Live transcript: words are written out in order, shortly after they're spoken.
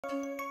Let's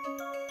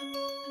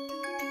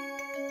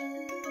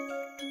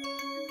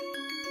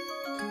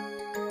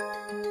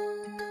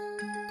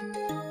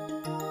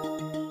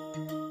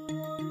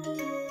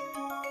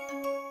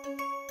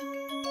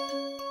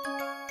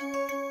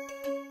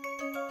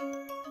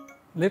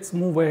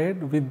move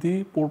ahead with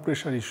the pore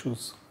pressure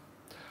issues.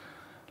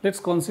 Let's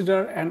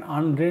consider an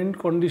undrained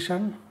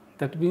condition.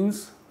 That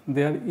means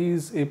there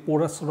is a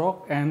porous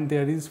rock and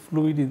there is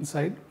fluid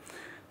inside.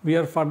 We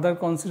are further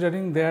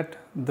considering that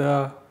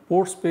the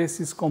pore space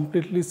is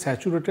completely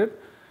saturated,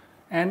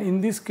 and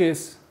in this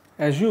case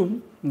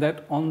assume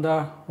that on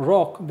the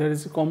rock there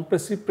is a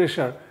compressive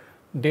pressure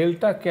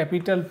delta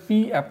capital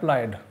P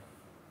applied,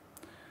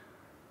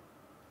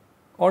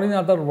 or in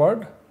other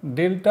words,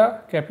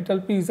 delta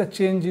capital P is a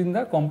change in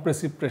the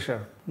compressive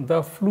pressure.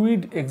 The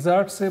fluid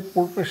exerts a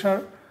pore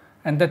pressure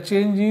and the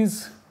change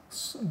is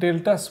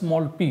delta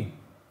small p.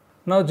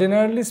 Now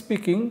generally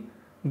speaking,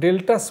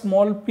 delta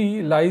small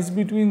p lies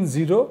between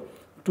 0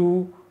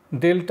 to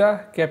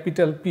delta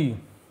capital P.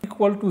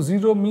 Equal to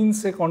 0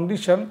 means a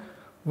condition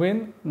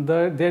when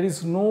there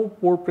is no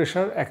pore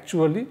pressure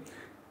actually.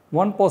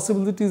 One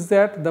possibility is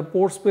that the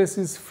pore space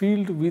is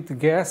filled with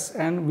gas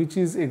and which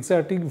is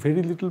exerting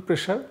very little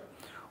pressure,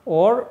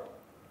 or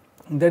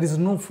there is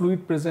no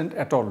fluid present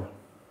at all.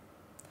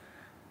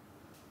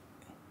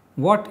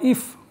 What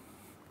if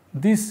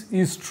this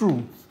is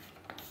true?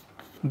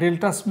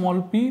 Delta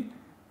small p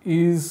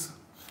is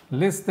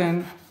less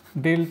than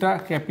delta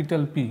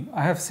capital P.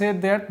 I have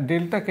said that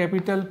delta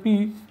capital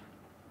P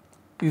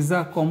is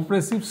the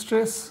compressive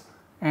stress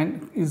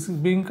and is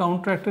being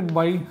counteracted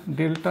by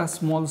delta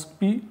small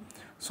p.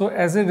 So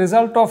as a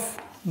result of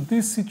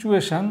this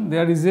situation,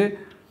 there is a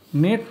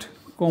net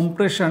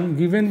compression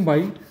given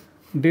by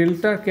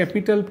delta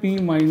capital P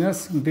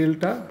minus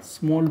delta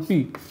small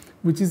p,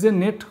 which is a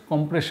net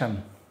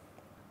compression.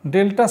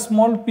 Delta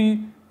small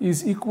p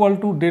is equal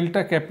to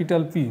delta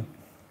capital P.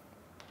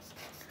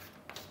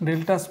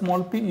 Delta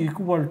small p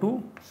equal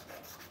to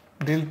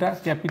delta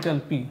capital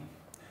P.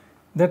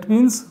 That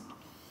means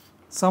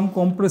some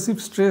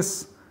compressive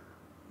stress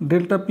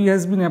delta P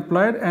has been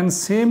applied and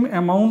same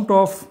amount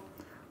of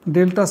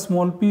delta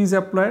small p is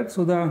applied.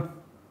 So the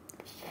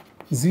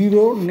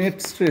zero net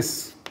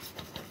stress.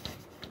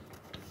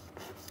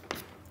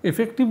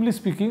 Effectively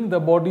speaking,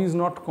 the body is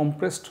not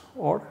compressed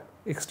or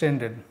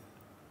extended.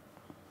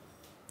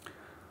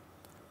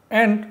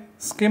 And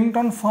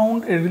Skempton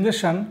found a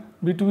relation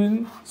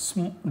between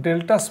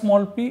delta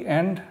small p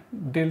and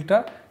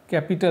delta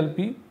capital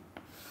P.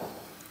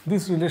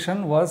 This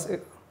relation was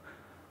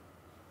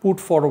put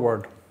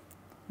forward.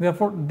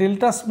 Therefore,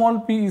 delta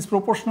small p is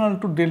proportional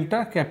to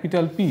delta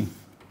capital P.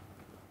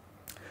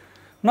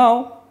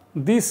 Now,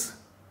 this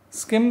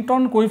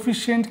Skempton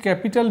coefficient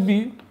capital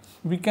B,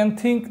 we can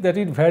think that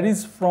it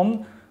varies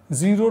from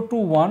 0 to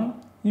 1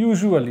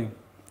 usually.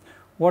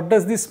 What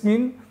does this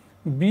mean?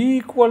 B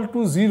equal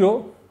to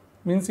 0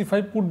 means if I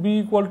put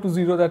B equal to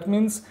 0, that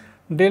means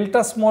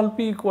delta small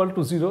p equal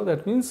to 0,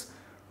 that means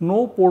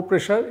no pore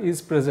pressure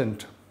is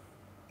present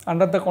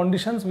under the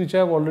conditions which I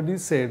have already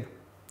said.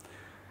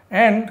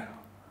 And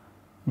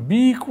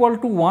B equal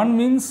to 1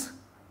 means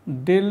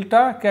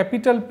delta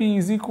capital P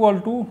is equal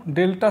to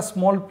delta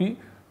small p,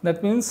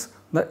 that means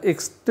the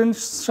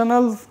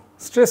extensional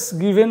stress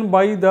given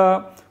by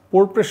the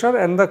pore pressure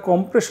and the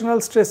compressional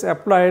stress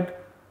applied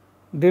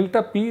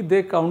delta P,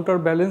 they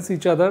counterbalance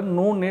each other,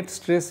 no net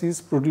stress is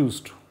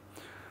produced.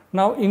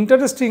 Now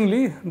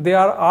interestingly, there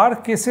are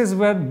cases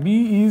where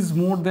B is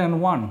more than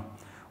 1.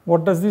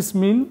 What does this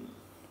mean?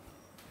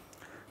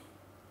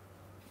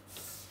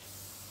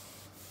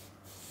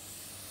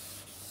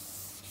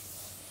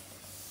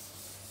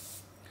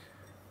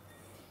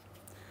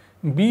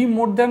 B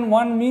more than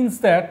 1 means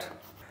that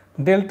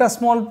delta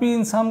small p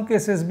in some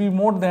cases be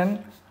more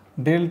than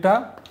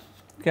delta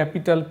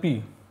capital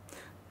P.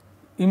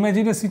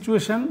 Imagine a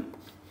situation,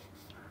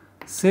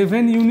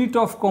 7 unit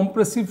of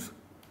compressive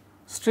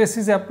stress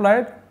is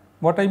applied,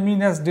 what I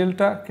mean as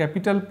delta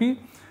capital P,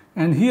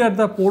 and here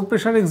the pore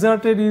pressure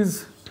exerted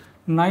is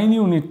 9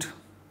 unit,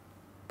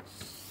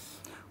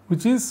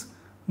 which is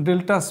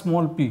delta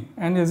small p,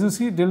 and as you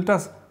see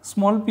delta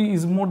small p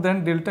is more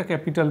than delta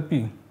capital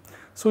P.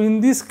 So in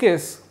this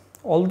case,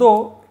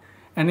 although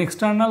an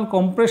external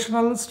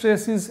compressional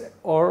stress is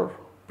or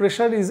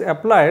pressure is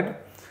applied,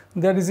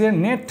 there is a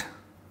net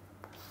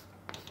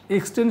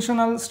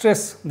extensional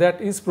stress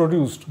that is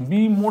produced.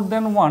 B more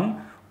than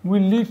 1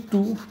 will lead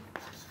to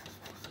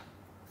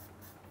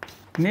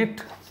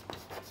net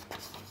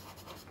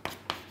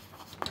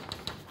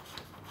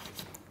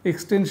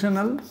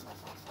extensional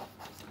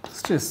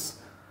stress.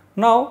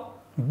 Now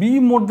B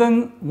more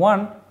than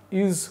 1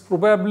 is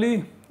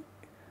probably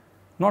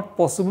not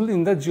possible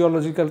in the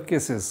geological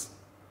cases.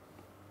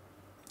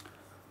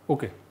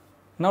 Okay.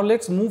 Now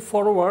let us move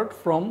forward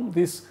from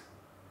this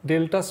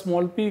delta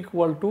small p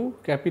equal to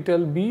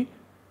capital B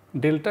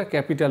delta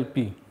capital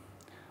P.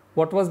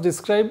 What was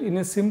described in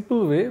a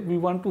simple way, we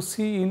want to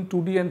see in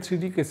 2D and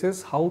 3D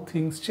cases how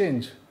things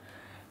change.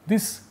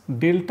 This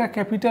delta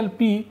capital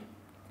P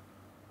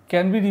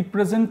can be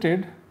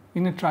represented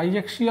in a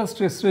triaxial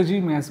stress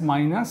regime as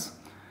minus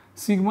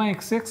sigma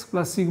xx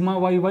plus sigma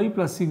yy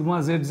plus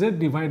sigma zz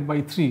divided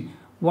by 3.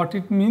 What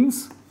it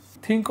means?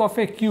 Think of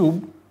a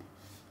cube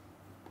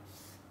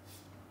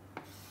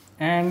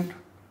and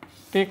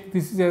take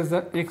this as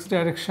the x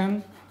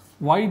direction,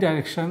 y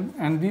direction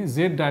and the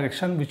z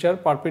direction, which are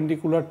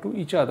perpendicular to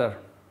each other.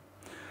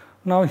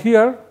 Now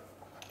here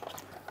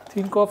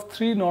think of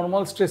three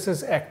normal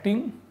stresses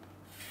acting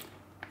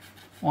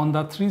on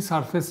the three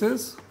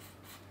surfaces.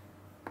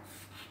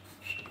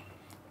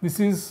 This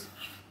is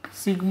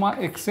sigma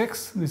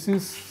xx, this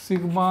is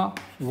sigma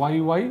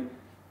yy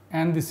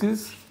and this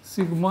is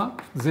sigma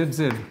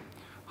zz.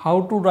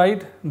 How to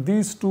write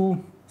these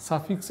two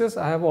suffixes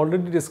I have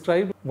already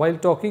described while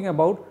talking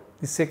about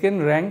the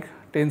second rank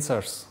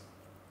tensors.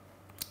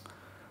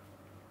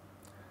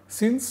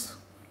 Since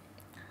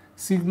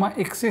sigma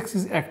xx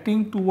is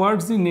acting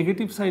towards the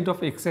negative side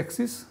of x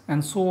axis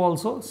and so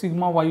also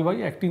sigma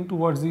yy acting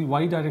towards the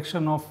y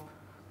direction of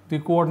the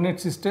coordinate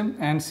system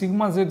and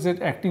sigma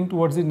zz acting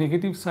towards the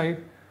negative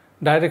side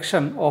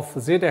direction of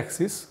z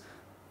axis,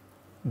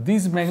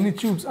 these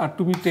magnitudes are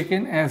to be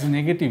taken as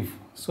negative.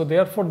 So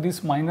therefore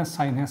this minus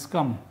sign has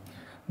come.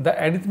 The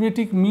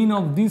arithmetic mean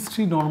of these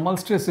three normal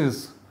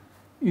stresses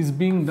is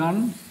being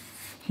done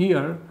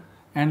here,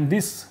 and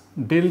this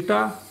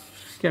delta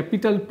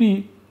capital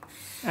P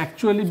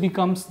actually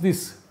becomes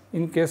this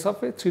in case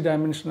of a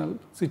three-dimensional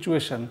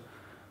situation.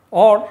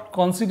 Or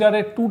consider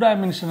a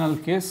two-dimensional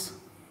case.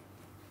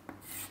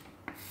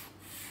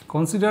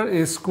 Consider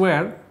a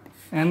square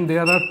and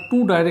there are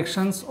two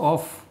directions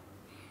of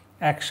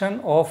action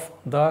of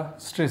the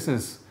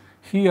stresses.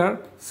 Here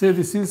say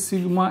this is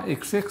sigma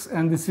xx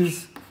and this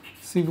is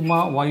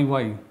sigma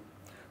yy.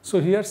 So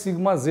here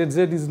sigma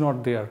zz is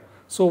not there.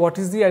 So what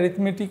is the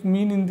arithmetic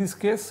mean in this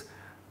case?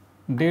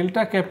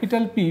 Delta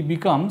capital P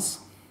becomes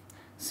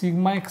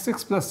sigma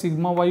xx plus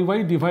sigma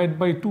yy divided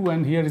by 2,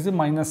 and here is a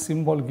minus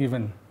symbol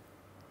given.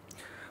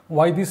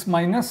 Why this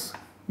minus?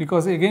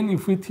 Because again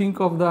if we think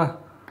of the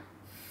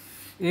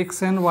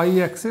x and y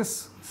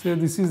axis, say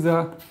this is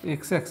the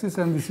x axis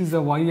and this is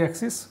the y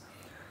axis,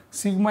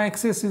 sigma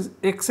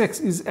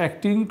xx is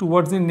acting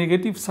towards the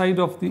negative side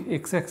of the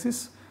x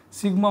axis,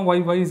 sigma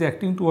yy is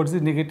acting towards the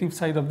negative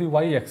side of the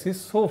y axis.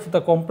 So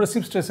the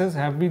compressive stresses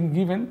have been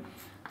given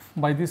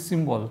by this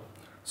symbol.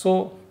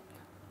 So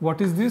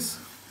what is this?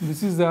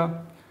 This is the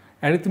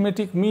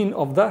arithmetic mean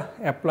of the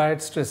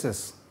applied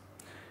stresses.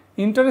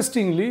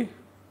 Interestingly,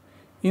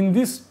 in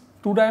this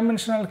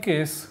two-dimensional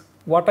case,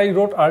 what I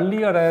wrote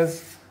earlier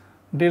as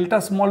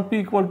delta small p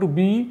equal to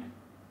b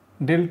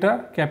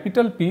delta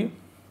capital P,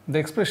 the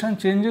expression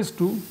changes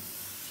to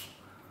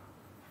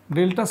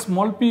delta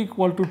small p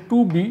equal to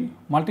 2b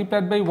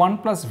multiplied by 1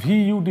 plus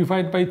vu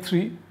divided by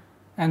 3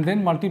 and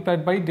then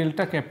multiplied by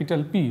delta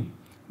capital P.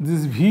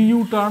 This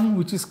vu term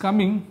which is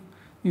coming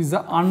is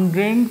the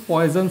undrained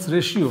Poisson's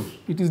ratio.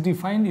 It is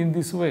defined in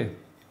this way.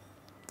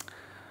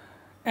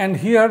 And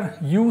here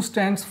u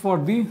stands for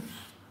the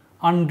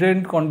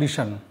undrained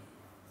condition.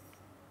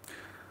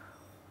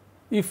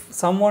 If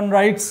someone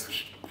writes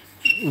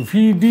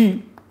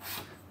Vd,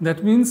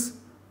 that means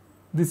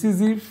this is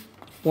the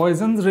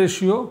Poisson's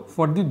ratio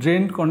for the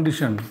drained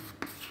condition.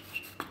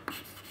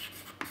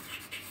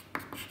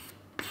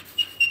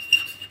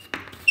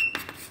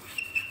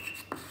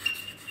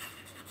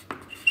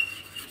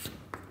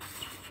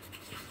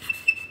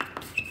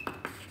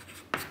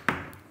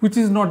 Which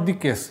is not the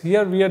case.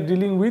 Here we are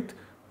dealing with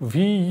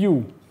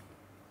Vu.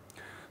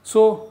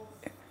 So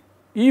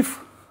if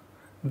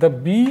the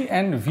B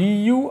and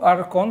Vu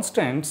are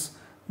constants,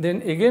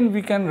 then again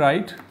we can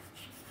write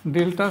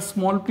delta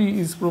small p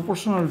is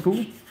proportional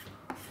to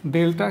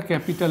delta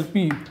capital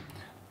P.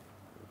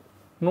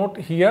 Note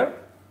here,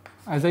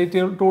 as I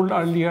told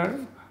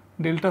earlier,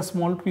 delta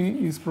small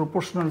p is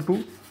proportional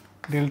to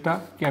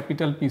delta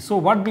capital P. So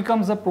what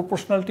becomes the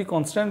proportionality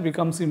constant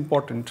becomes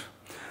important.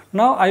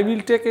 Now I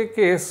will take a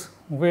case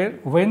where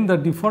when the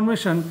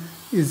deformation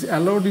is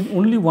allowed in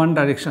only one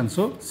direction.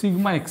 So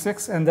sigma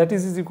xx, and that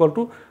is equal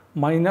to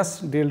minus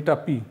delta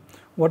P.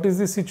 What is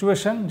the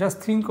situation?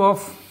 Just think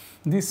of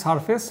this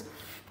surface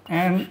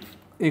and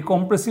a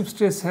compressive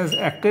stress has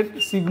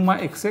acted, sigma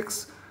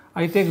xx.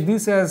 I take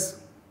this as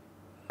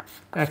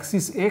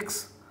axis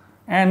x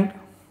and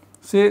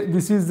say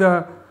this is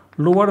the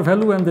lower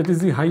value and that is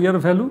the higher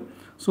value.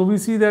 So we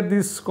see that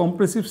this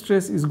compressive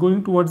stress is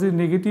going towards the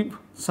negative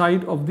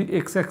side of the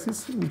x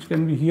axis, which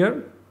can be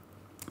here.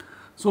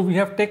 So we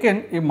have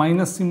taken a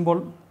minus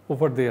symbol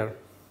over there.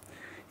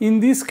 In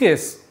this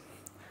case,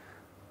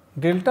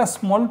 delta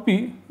small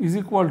p is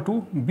equal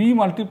to b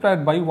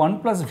multiplied by 1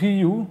 plus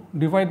vu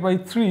divided by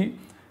 3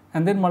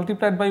 and then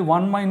multiplied by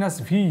 1 minus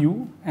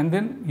vu and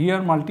then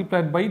here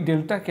multiplied by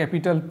delta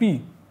capital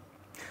P.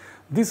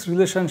 This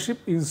relationship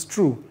is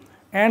true,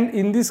 and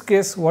in this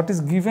case what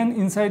is given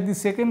inside the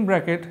second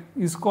bracket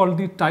is called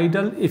the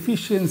tidal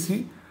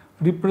efficiency,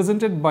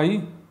 represented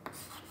by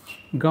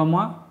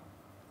gamma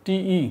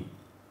Te.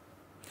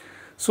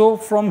 So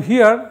from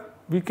here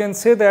we can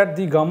say that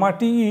the gamma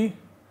Te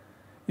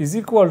is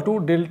equal to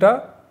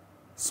delta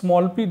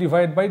small p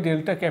divided by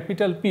delta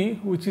capital P,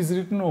 which is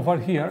written over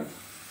here,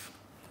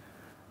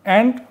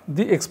 and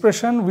the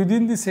expression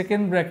within the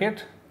second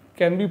bracket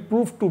can be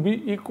proved to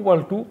be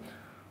equal to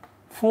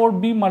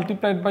 4b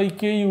multiplied by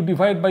Ku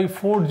divided by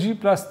 4g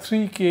plus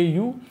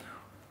 3Ku.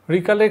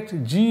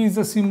 Recollect, G is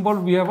the symbol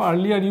we have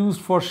earlier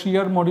used for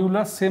shear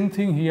modulus, same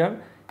thing here.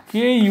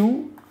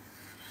 Ku,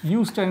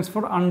 U stands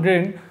for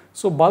undrained,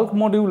 so bulk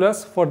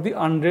modulus for the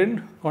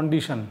undrained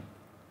condition.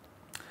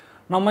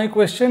 Now my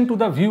question to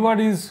the viewer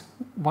is,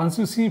 once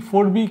you see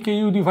 4b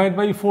Ku divided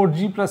by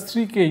 4g plus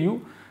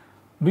 3Ku,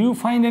 do you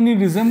find any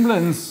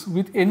resemblance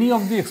with any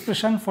of the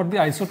expression for the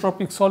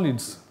isotropic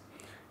solids?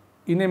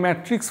 In a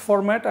matrix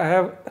format, I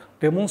have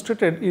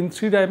demonstrated in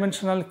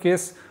 3-dimensional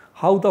case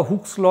how the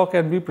Hooke's law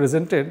can be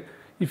presented.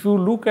 If you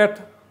look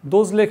at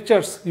those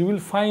lectures, you will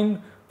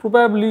find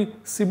probably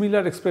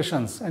similar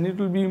expressions, and it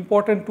will be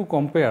important to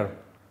compare.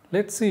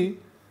 Let's see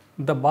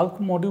the bulk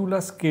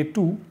modulus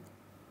K2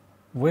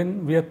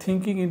 when we are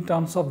thinking in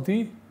terms of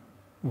the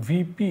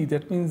Vp,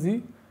 that means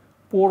the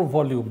pore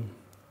volume.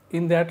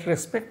 In that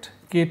respect,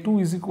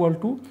 K2 is equal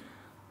to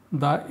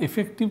the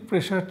effective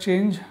pressure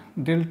change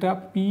delta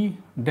P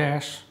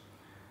dash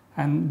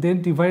and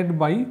then divided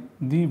by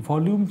the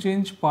volume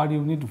change per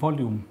unit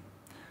volume.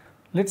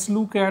 Let's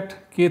look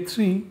at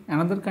K3,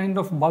 another kind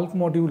of bulk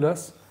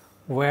modulus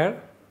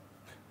where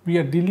we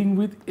are dealing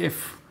with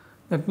F,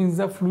 that means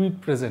the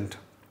fluid present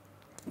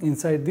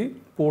inside the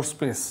pore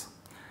space,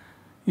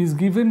 is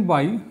given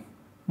by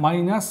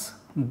minus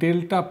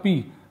delta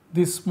P.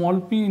 This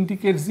small p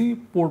indicates the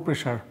pore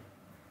pressure,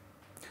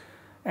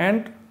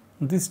 and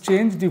this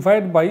change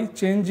divided by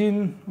change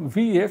in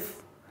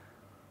Vf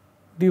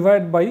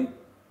divided by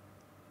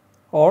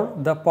or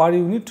the per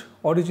unit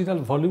original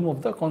volume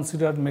of the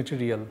considered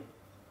material.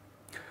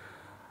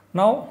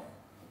 Now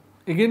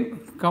again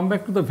come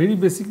back to the very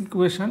basic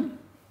equation,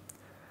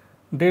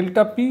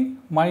 delta P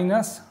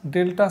minus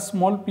delta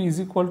small p is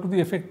equal to the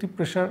effective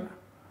pressure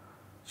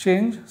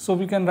change. So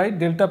we can write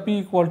delta P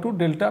equal to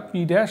delta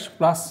P dash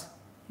plus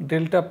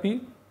delta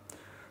P.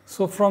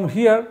 So from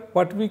here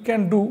what we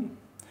can do,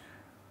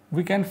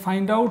 we can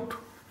find out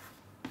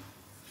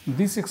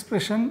this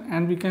expression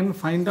and we can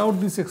find out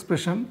this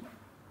expression,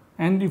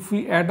 and if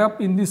we add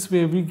up in this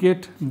way we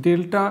get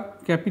delta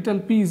capital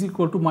P is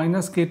equal to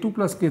minus K2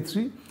 plus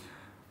K3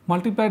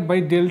 multiplied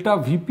by delta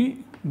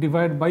Vp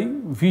divided by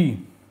V.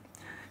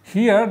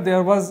 Here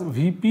there was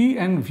Vp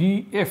and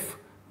Vf,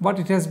 but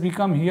it has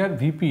become here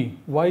Vp.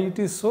 Why it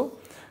is so?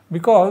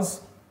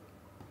 Because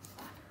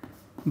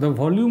the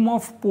volume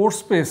of pore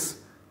space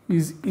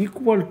is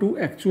equal to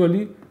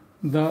actually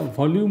the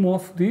volume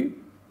of the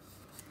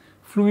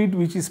fluid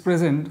which is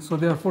present. So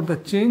therefore the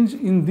change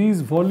in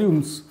these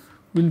volumes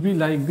will be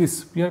like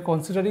this. We are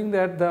considering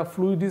that the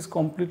fluid is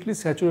completely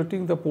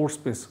saturating the pore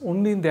space.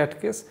 Only in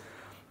that case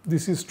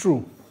this is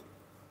true.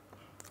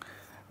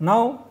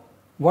 Now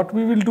what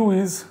we will do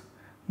is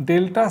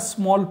delta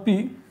small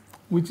p,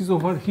 which is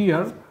over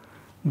here,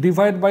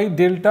 divide by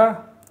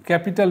delta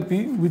capital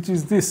P, which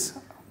is this.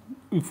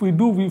 If we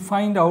do, we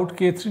find out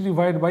K3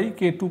 divided by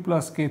K2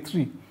 plus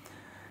K3.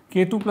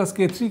 K2 plus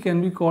K3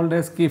 can be called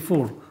as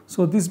K4.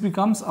 So this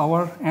becomes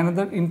our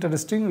another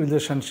interesting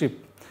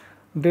relationship.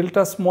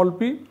 Delta small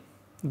p,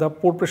 the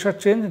pore pressure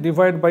change,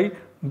 divided by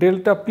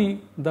delta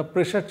P, the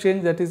pressure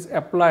change that is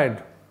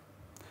applied,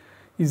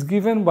 is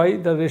given by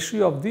the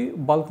ratio of the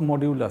bulk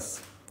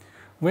modulus.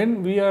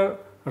 When we are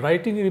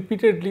writing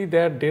repeatedly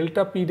that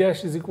delta P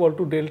dash is equal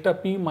to delta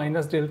P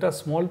minus delta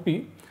small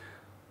p,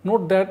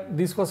 note that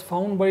this was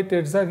found by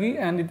Terzaghi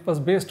and it was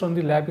based on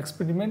the lab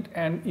experiment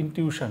and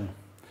intuition.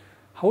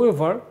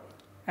 However,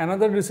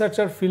 another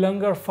researcher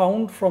Philanger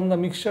found from the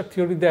mixture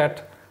theory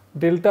that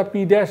delta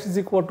P dash is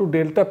equal to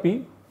delta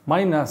P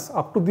minus,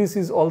 up to this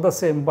is all the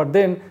same, but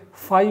then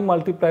phi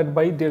multiplied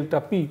by delta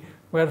P,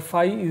 where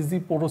phi is the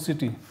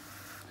porosity.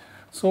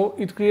 So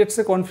it creates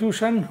a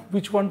confusion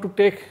which one to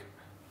take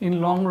in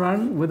long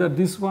run, whether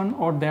this one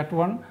or that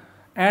one,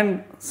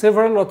 and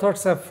several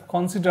authors have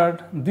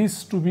considered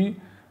this to be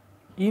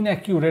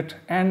inaccurate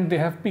and they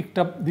have picked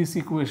up this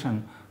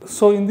equation.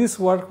 So in this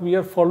work we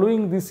are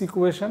following this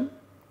equation,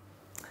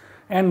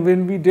 and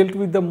when we dealt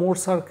with the Mohr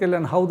circle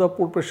and how the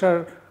pore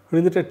pressure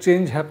related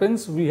change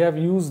happens, we have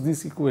used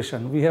this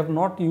equation. We have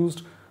not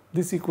used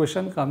this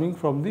equation coming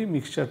from the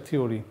mixture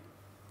theory.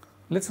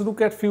 Let's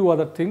look at few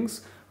other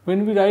things.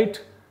 When we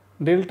write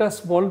delta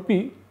small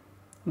p,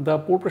 the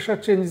pore pressure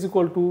change is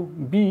equal to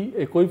B,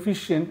 a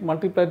coefficient,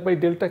 multiplied by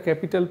delta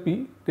capital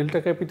P.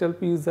 Delta capital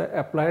P is the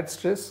applied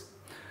stress.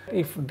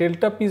 If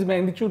delta P's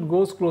magnitude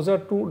goes closer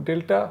to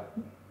delta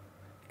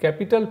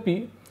capital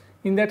P,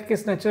 in that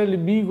case naturally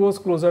B goes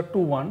closer to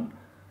 1,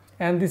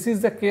 and this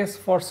is the case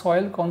for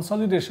soil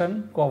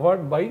consolidation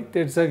covered by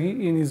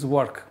Terzaghi in his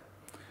work.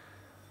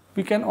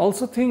 We can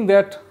also think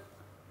that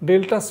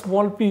delta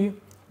small p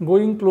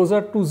going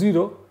closer to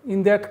 0,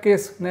 in that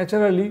case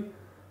naturally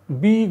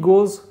B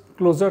goes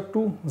closer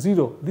to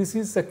 0. This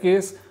is the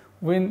case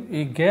when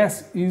a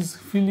gas is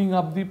filling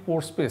up the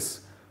pore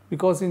space,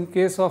 because in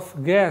case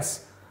of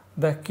gas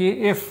the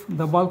Kf,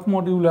 the bulk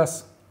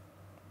modulus,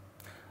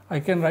 I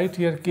can write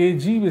here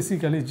Kg,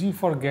 basically G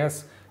for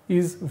gas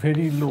is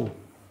very low.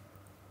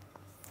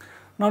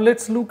 Now let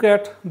us look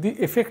at the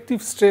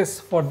effective stress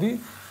for the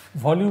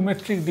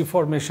volumetric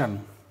deformation.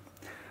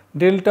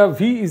 Delta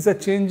V is the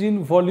change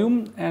in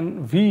volume and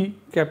V,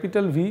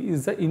 capital V,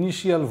 is the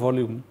initial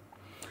volume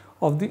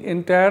of the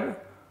entire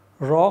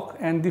rock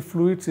and the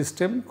fluid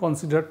system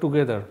considered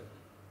together.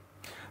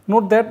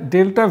 Note that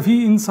delta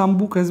V in some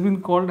book has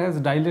been called as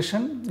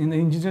dilation in the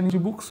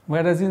engineering books,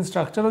 whereas in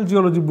structural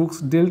geology books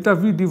delta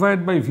V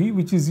divided by V,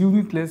 which is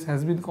unitless,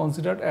 has been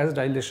considered as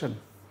dilation.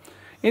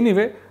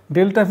 Anyway,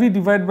 delta V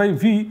divided by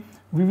V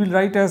we will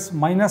write as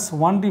minus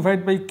 1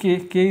 divided by K.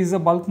 K is the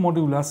bulk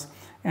modulus,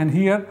 and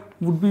here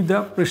would be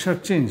the pressure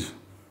change.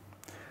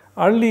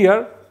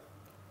 Earlier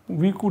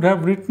we could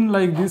have written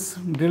like this: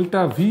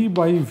 delta V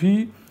by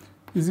V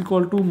is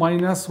equal to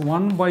minus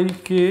 1 by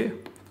K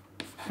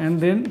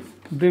and then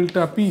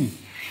delta P.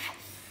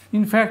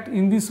 In fact,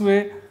 in this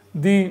way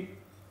the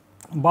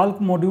bulk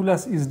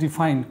modulus is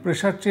defined: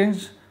 pressure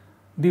change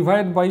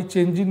divided by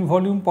change in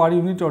volume per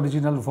unit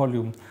original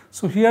volume.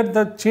 So here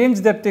the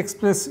change that takes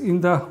place in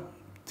the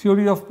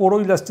theory of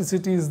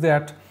poroelasticity is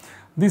that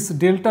this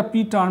delta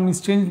P term is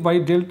changed by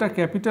delta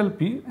capital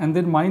P and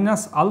then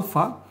minus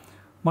alpha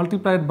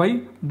multiplied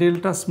by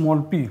delta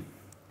small p.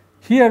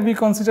 Here we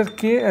consider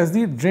K as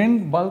the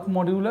drained bulk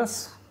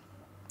modulus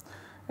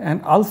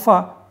and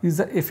alpha is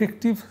the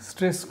effective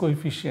stress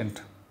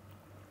coefficient.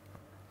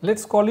 Let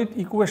us call it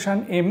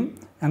equation M,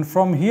 and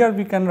from here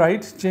we can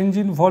write change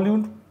in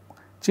volume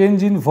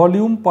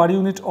per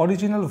unit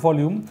original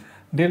volume,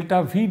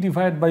 delta V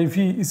divided by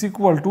V is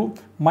equal to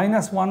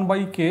minus 1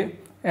 by K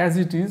as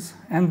it is,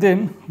 and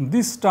then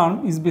this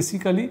term is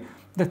basically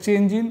the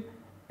change in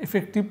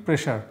effective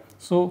pressure.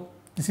 So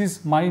this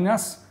is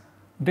minus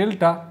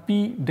delta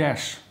P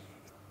dash.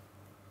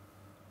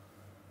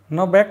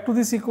 Now back to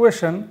this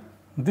equation,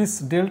 this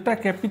delta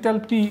capital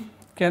P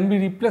can be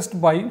replaced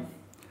by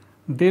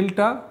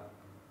delta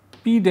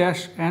P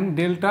dash and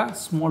delta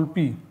small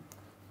p.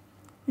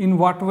 In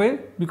what way?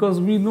 Because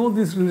we know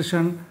this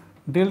relation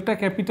delta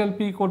capital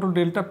P equal to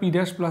delta P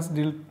dash plus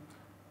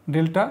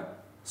delta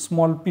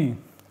small p.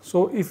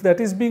 So if that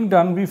is being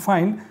done, we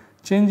find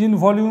change in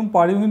volume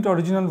per unit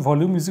original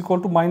volume is equal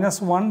to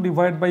minus 1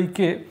 divided by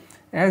K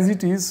as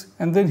it is,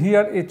 and then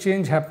here a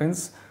change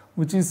happens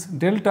which is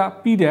delta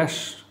P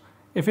dash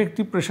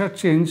effective pressure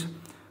change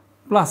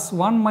plus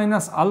 1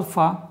 minus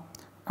alpha.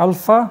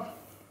 Alpha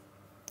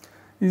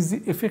is the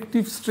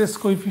effective stress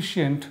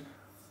coefficient.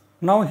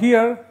 Now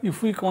here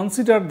if we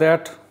consider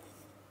that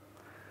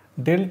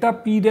delta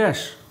P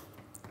dash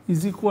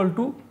is equal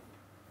to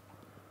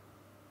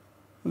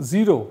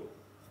 0,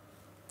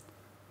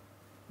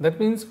 that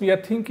means we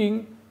are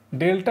thinking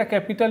delta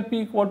capital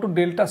P equal to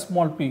delta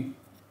small p.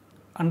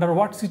 Under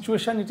what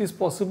situation it is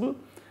possible?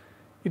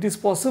 It is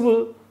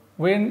possible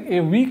when a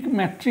weak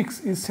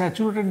matrix is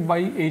saturated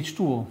by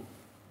H2O,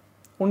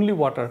 only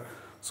water.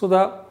 So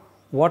the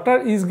water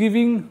is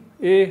giving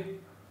a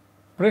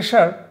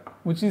pressure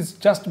which is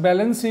just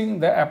balancing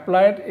the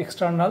applied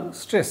external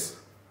stress.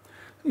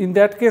 In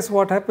that case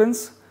what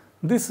happens?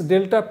 This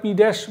delta P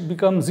dash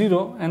becomes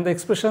 0 and the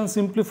expression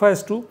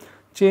simplifies to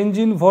change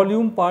in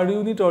volume per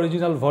unit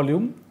original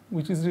volume,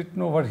 which is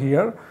written over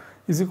here,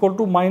 is equal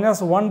to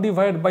minus 1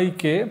 divided by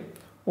K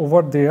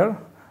over there.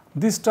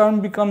 This term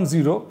becomes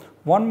 0,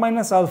 1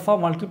 minus alpha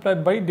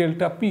multiplied by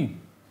delta P.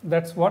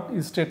 That is what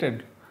is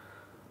stated.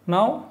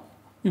 Now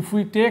if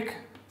we take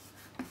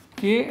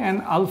K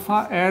and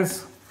alpha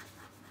as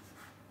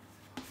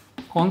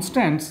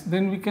constants,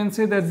 then we can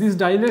say that this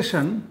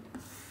dilation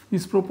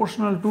is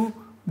proportional to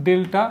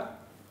delta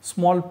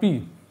small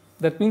p.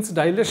 That means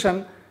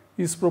dilation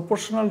is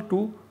proportional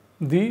to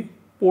the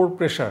pore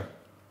pressure.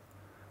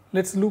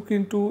 Let us look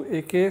into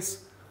a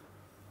case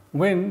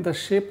when the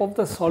shape of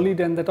the solid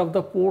and that of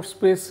the pore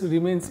space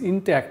remains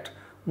intact.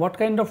 What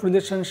kind of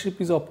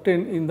relationship is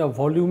obtained in the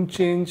volume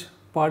change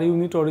per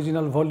unit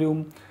original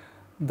volume,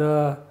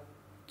 the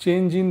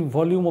change in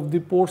volume of the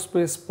pore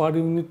space per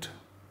unit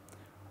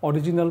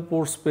original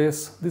pore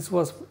space? This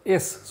was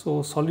S,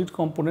 so solid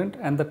component,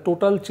 and the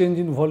total change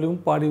in volume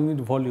per unit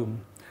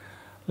volume.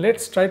 Let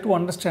us try to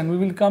understand, we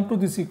will come to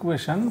this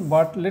equation,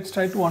 but let us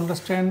try to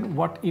understand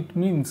what it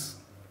means.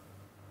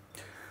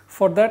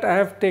 For that I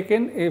have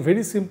taken a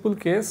very simple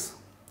case,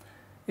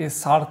 a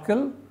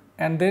circle,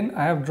 and then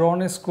I have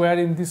drawn a square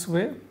in this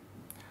way.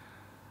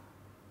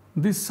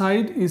 This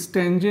side is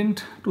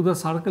tangent to the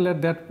circle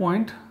at that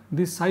point,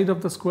 this side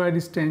of the square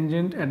is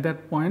tangent at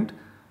that point,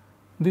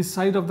 this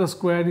side of the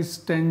square is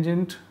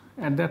tangent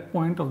at that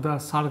point of the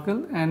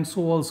circle, and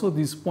so also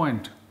this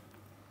point.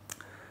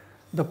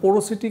 The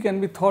porosity can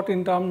be thought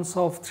in terms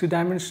of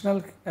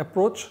three-dimensional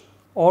approach,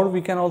 or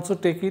we can also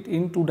take it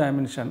in 2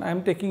 dimension. I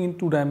am taking in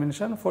 2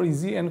 dimension for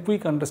easy and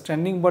quick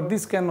understanding, but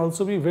this can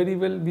also be very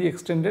well be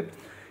extended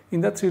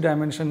in the 3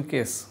 dimension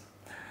case.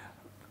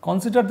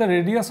 Consider the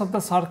radius of the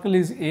circle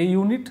is a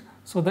unit,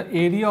 so the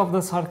area of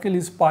the circle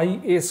is pi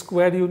a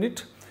square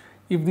unit.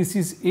 If this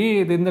is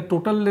a, then the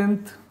total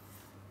length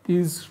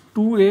is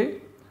 2a,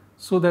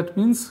 so that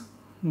means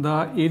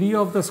the area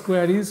of the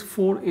square is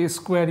 4a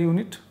square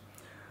unit.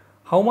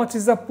 How much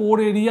is the pore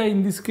area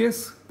in this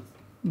case?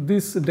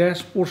 This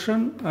dash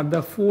portion are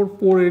the 4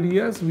 pore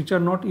areas which are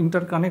not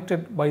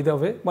interconnected by the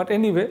way, but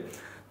anyway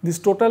this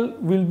total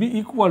will be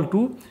equal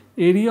to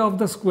area of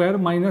the square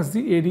minus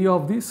the area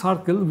of the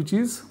circle, which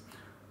is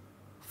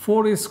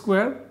 4a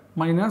square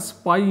minus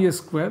pi a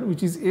square,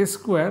 which is a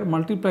square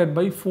multiplied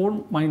by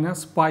 4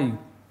 minus pi.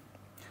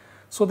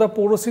 So the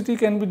porosity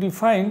can be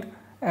defined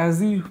as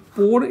the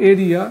pore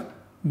area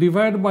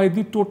divided by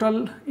the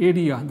total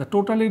area. The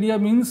total area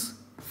means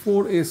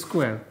 4a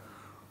square.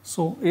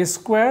 So a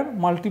square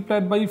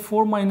multiplied by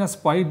 4 minus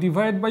pi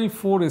divided by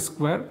 4a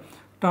square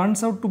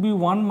turns out to be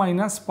 1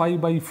 minus pi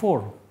by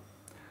 4.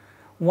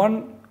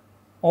 One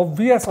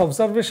obvious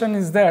observation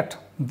is that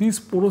this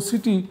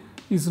porosity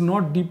is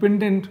not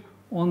dependent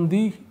on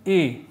the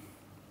A.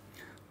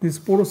 This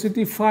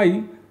porosity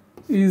phi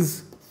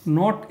is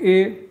not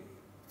a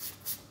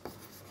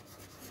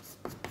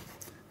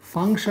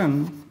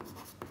function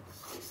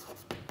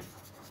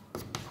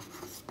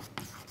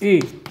A,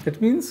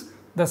 that means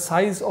the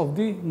size of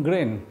the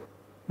grain.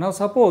 Now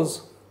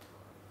suppose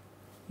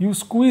you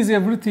squeeze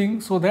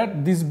everything so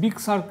that this big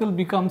circle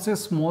becomes a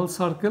small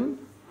circle,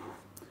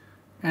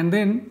 and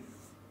then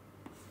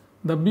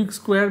the big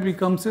square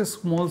becomes a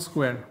small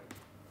square.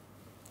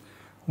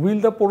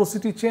 Will the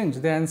porosity change?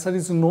 The answer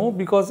is no,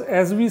 because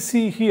as we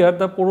see here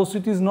the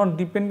porosity is not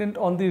dependent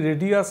on the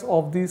radius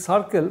of the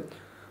circle.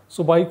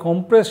 So by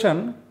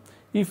compression,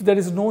 if there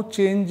is no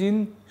change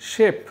in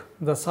shape,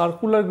 the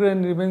circular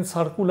grain remains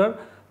circular,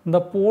 the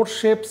pore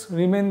shapes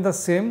remain the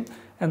same,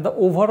 and the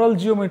overall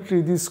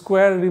geometry, the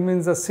square,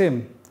 remains the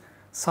same.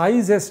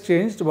 Size has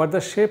changed but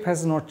the shape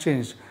has not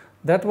changed.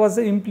 That was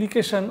the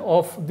implication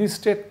of this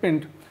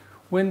statement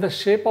when the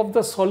shape of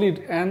the solid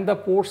and the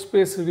pore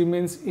space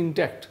remains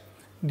intact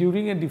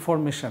during a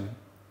deformation.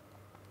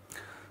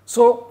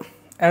 So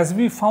as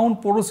we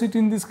found porosity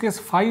in this case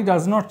phi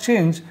does not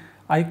change,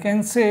 I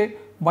can say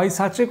by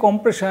such a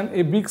compression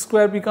a big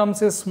square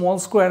becomes a small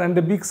square and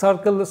a big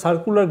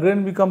circular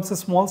grain becomes a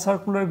small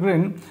circular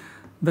grain.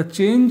 The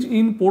change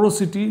in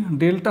porosity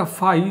delta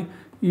phi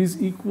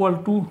is equal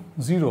to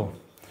 0.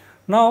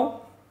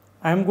 Now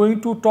I am going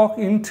to talk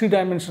in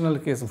 3-dimensional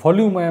case.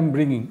 Volume I am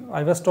bringing.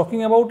 I was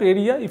talking about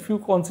area. If you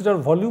consider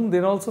volume,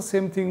 then also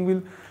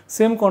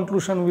same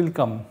conclusion will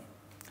come.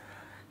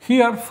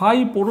 Here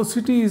phi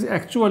porosity is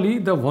actually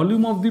the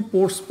volume of the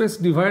pore space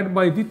divided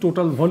by the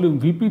total volume,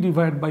 Vp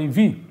divided by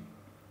V.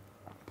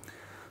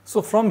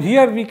 So from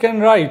here we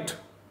can write,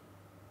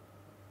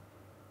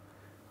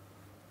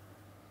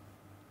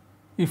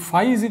 if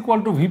phi is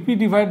equal to Vp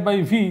divided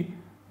by V,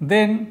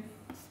 then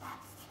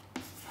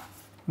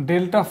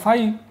delta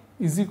phi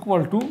is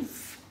equal to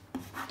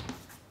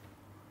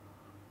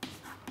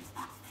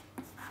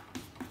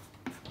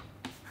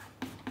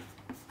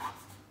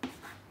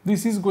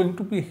this is going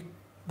to be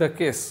the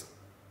case.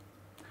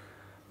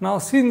 Now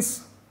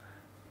since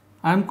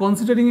I am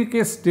considering a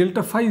case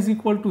delta phi is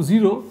equal to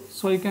 0,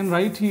 so I can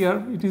write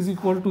here it is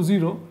equal to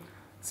 0.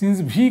 Since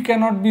V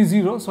cannot be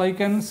 0, so I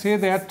can say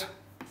that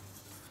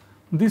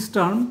this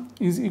term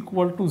is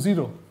equal to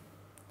 0.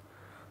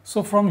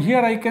 So from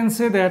here I can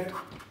say that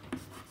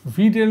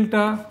V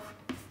delta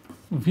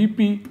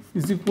Vp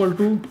is equal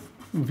to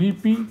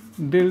Vp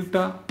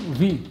delta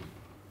V.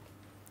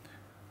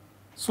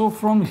 So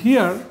from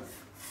here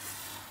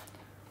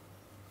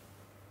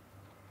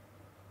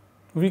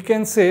we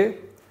can say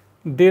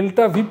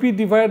delta Vp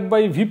divided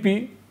by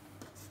Vp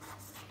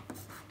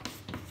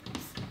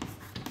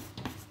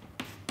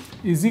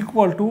is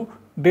equal to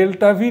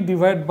delta V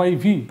divided by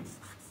V.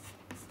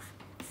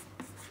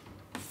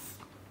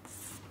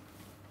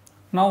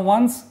 Now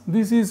once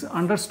this is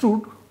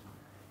understood,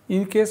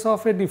 in case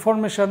of a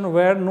deformation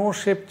where no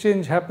shape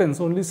change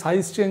happens, only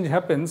size change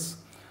happens,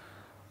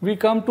 we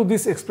come to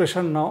this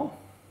expression now.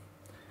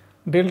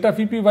 Delta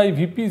Vp by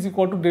Vp is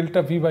equal to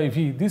delta V by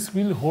V. This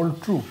will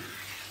hold true.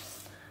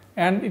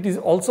 And it is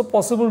also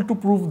possible to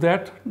prove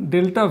that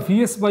delta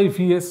Vs by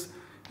Vs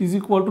is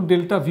equal to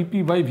delta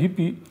Vp by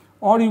Vp,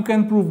 or you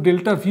can prove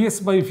delta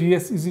Vs by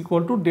Vs is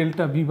equal to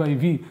delta V by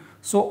V.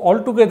 So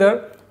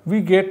altogether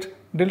we get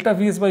delta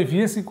Vs by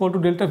Vs equal to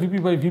delta Vp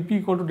by Vp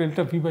equal to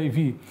delta V by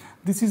V.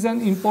 This is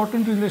an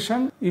important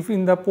relation. If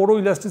in the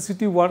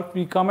poroelasticity work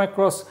we come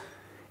across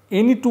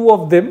any two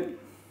of them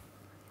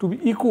to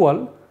be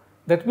equal,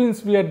 that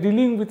means we are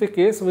dealing with a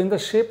case when the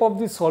shape of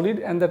the solid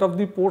and that of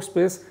the pore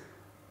space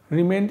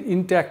remained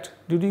intact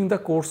during the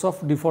course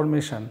of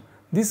deformation.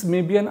 This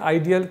may be an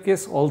ideal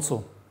case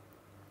also.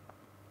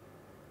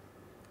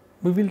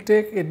 We will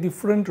take a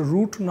different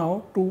route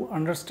now to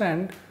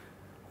understand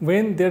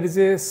when there is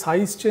a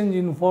size change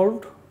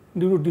involved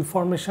due to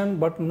deformation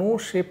but no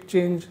shape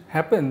change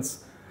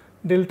happens.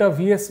 Delta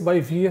Vs by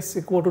Vs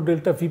equal to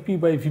delta Vp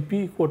by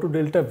Vp equal to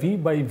delta V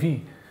by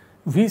V.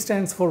 V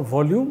stands for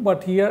volume,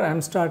 but here I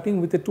am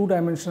starting with a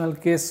 2-dimensional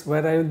case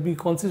where I will be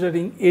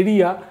considering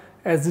area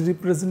as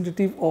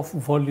representative of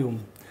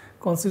volume.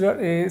 Consider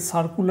a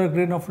circular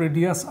grain of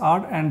radius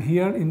r, and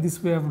here in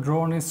this way I have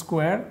drawn a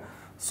square.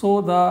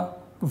 So the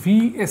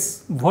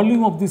Vs,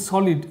 volume of the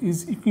solid,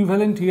 is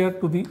equivalent here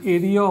to the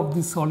area of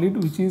the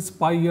solid, which is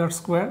pi r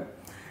square.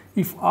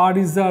 If r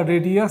is the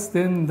radius,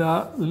 then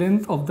the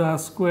length of the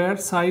square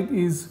side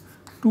is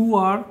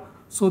 2r.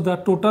 So the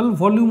total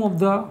volume of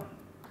the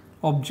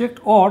object,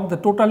 or the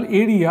total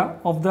area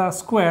of the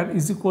square,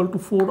 is equal to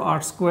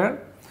 4r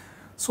square.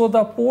 So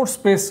the pore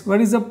space, where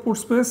is the pore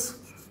space?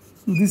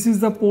 This is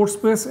the pore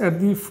space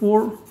at the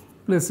 4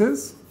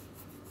 places.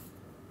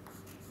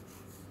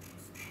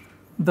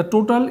 The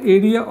total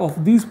area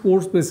of these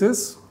pore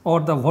spaces, or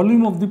the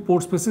volume of the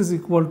pore spaces, is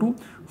equal to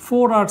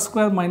 4r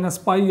square minus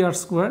pi r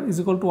square is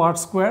equal to r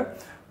square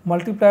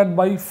multiplied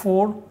by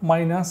 4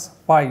 minus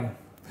pi.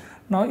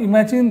 Now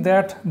imagine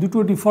that due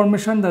to a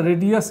deformation, the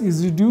radius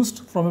is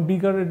reduced from a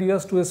bigger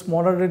radius to a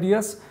smaller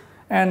radius,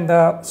 and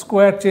the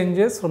square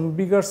changes from a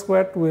bigger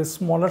square to a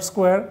smaller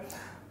square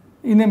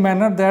in a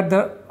manner that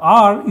the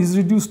r is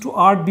reduced to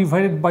r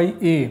divided by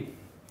a.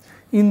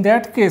 In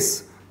that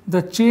case,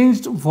 the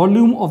changed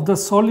volume of the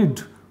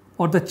solid,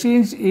 or the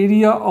changed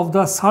area of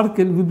the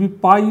circle, will be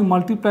pi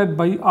multiplied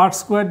by r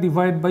square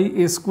divided by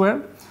a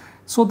square.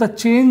 So the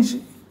change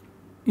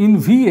in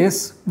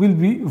Vs will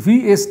be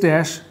Vs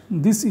dash,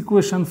 this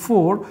equation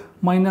 4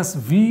 minus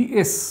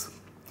Vs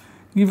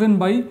given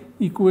by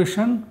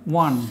equation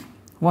 1.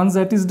 Once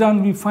that is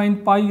done, we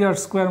find pi r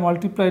square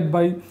multiplied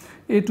by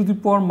a to the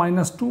power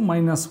minus 2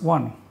 minus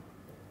 1.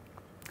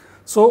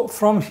 So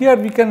from here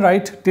we can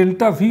write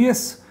delta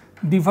Vs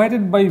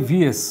divided by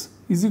Vs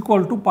is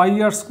equal to pi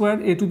r square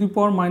a to the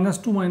power minus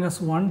 2 minus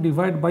 1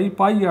 divided by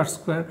pi r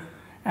square,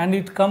 and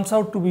it comes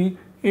out to be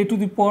a to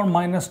the power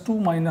minus 2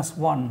 minus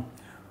 1.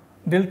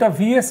 Delta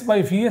Vs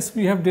by Vs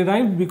we have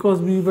derived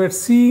because we were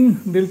seeing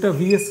delta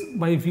Vs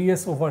by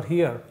Vs over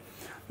here.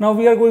 Now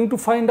we are going to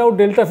find out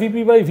delta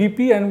Vp by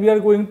Vp, and we are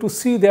going to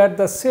see that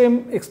the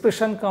same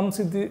expression comes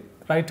in the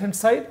right hand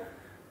side.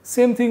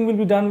 Same thing will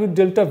be done with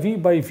delta V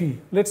by V.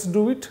 Let's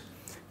do it.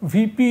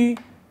 Vp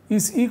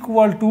is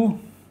equal to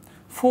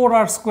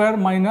 4r square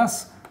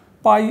minus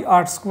pi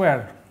r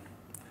square,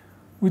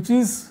 which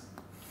is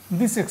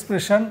this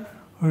expression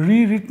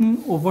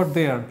rewritten over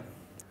there.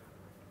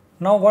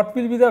 Now what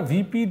will be the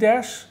Vp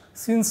dash?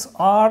 Since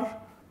r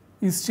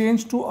is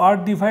changed to r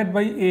divided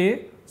by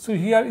a, so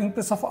here in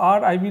place of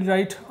r I will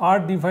write r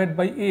divided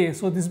by a.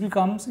 So this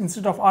becomes,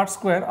 instead of r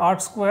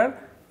square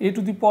a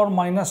to the power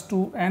minus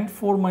 2, and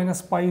 4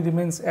 minus pi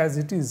remains as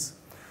it is.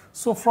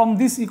 So from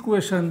this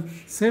equation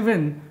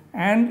 7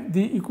 and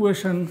the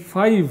equation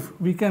 5,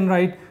 we can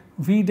write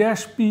V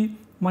dash p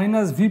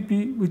minus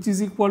Vp, which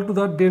is equal to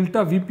the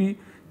delta Vp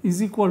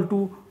is equal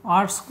to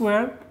r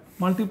square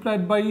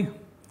multiplied by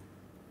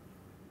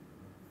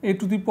a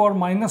to the power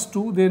minus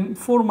 2, then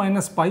 4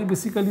 minus pi,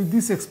 basically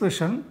this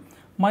expression,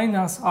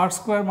 minus r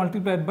square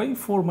multiplied by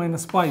 4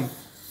 minus pi,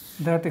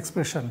 that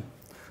expression.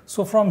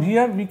 So from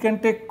here we can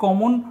take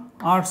common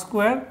r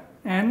square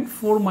and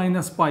 4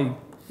 minus pi.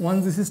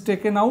 Once this is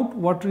taken out,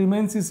 what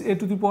remains is a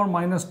to the power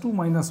minus 2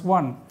 minus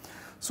 1.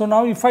 So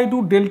now if I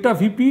do delta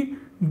Vp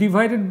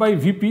divided by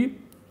Vp,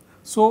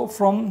 so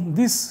from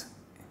this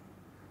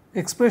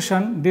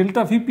expression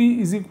delta Vp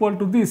is equal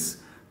to this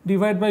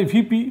divided by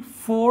Vp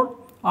 4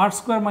 r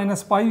square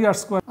minus pi r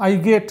square, I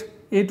get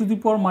a to the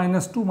power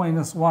minus 2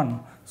 minus 1.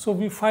 So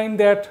we find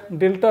that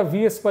delta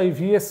Vs by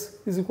Vs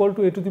is equal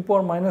to a to the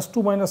power minus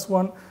 2 minus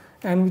 1,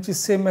 and which is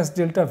same as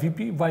delta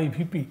Vp by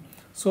Vp.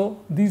 So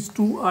these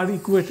two are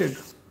equated.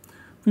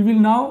 We will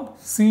now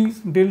see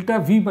delta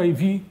V by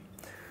V.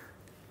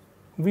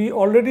 We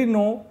already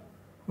know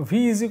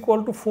V is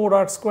equal to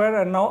 4r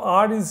square, and now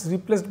r is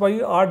replaced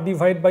by r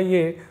divided by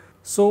a.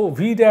 So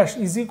V dash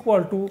is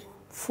equal to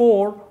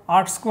 4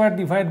 r square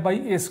divided by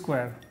a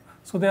square.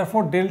 So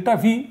therefore delta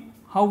V,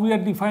 how we are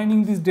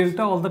defining this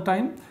delta all the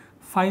time?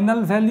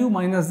 Final value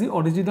minus the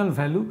original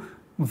value,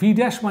 V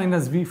dash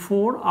minus V,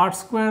 4 r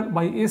square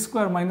by a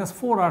square minus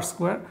 4 r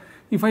square.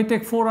 If I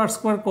take 4 r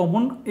square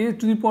common, a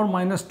to the power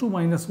minus 2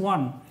 minus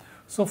 1.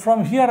 So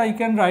from here I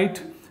can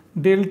write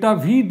delta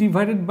V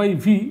divided by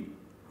V.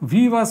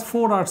 V was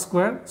 4 r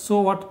square,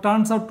 so what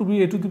turns out to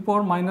be a to the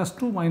power minus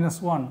 2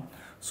 minus 1.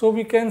 So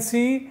we can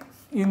see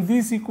in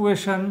this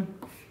equation,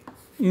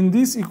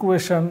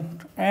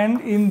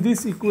 and in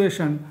this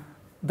equation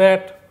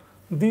that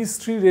these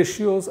three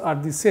ratios are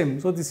the same.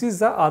 So this is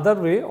the other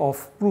way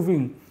of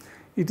proving.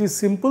 It is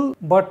simple,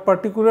 but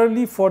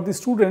particularly for the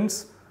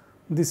students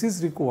this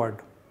is required.